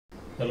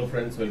Hello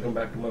friends, welcome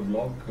back to my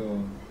vlog.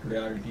 Today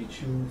I'll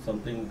teach you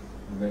something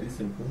very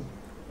simple.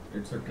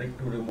 It's a trick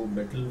to remove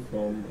metal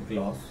from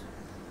glass.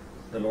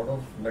 There are a lot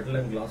of metal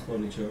and glass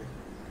furniture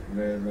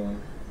where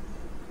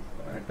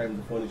at times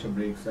the furniture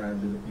breaks and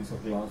there's a piece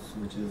of glass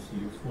which is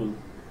useful,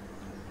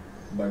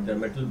 but there are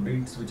metal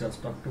beads which are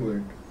stuck to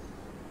it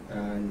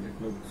and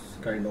it looks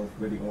kind of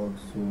very odd.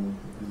 So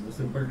this is a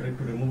simple trick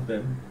to remove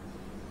them.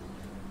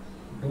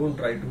 Don't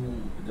try to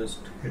just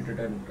hit it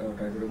and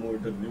try to remove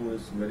it. The glue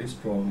is very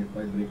strong, it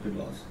might break the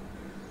glass.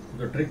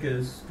 The trick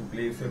is to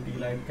place a tea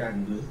light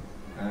candle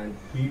and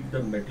heat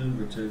the metal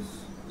which is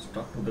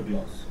stuck to the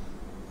glass,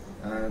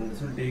 and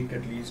this will take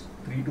at least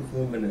 3 to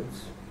 4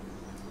 minutes,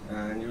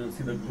 and you will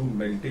see the glue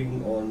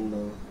melting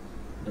on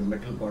the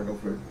metal part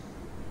of it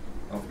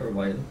after a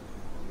while.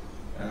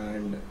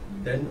 And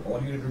then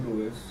all you need to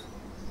do is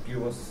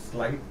give a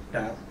slight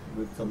tap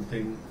with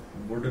something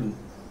wooden,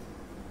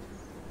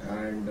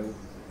 and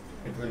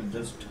it will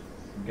just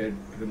get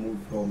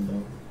removed from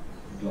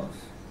the glass.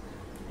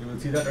 You will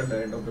see that at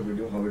the end of the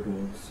video how it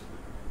works.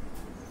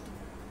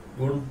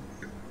 Don't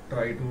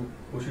try to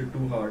push it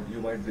too hard, you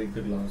might break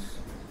the glass.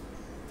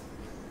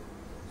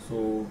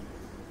 So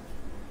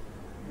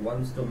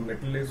once the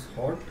metal is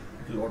hot,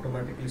 it will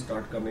automatically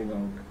start coming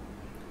out.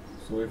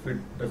 So if it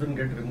doesn't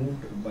get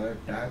removed by a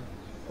tap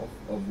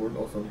of wood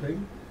or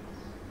something,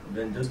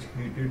 then just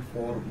heat it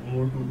for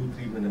more 2 to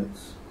 3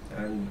 minutes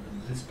and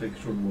this trick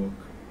should work.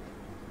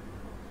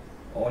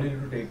 All you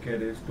need to take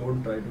care is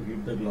don't try to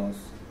heat the glass,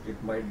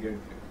 it might get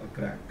a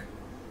crack.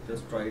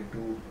 Just try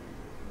to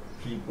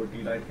keep a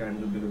tea light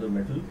candle below the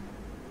metal,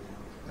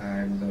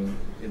 and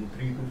in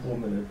 3 to 4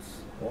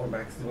 minutes or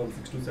maximum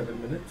 6 to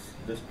 7 minutes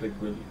this trick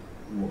will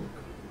work.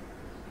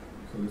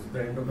 So this is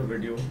the end of the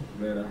video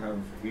where I have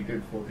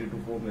heated for 3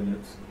 to 4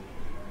 minutes,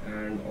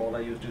 and all I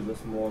used is a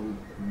small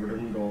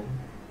wooden dome,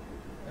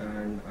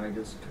 and I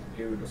just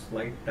gave it a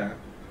slight tap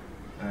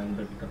and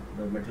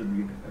the metal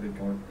bead got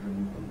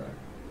removed from that.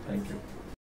 Thank you.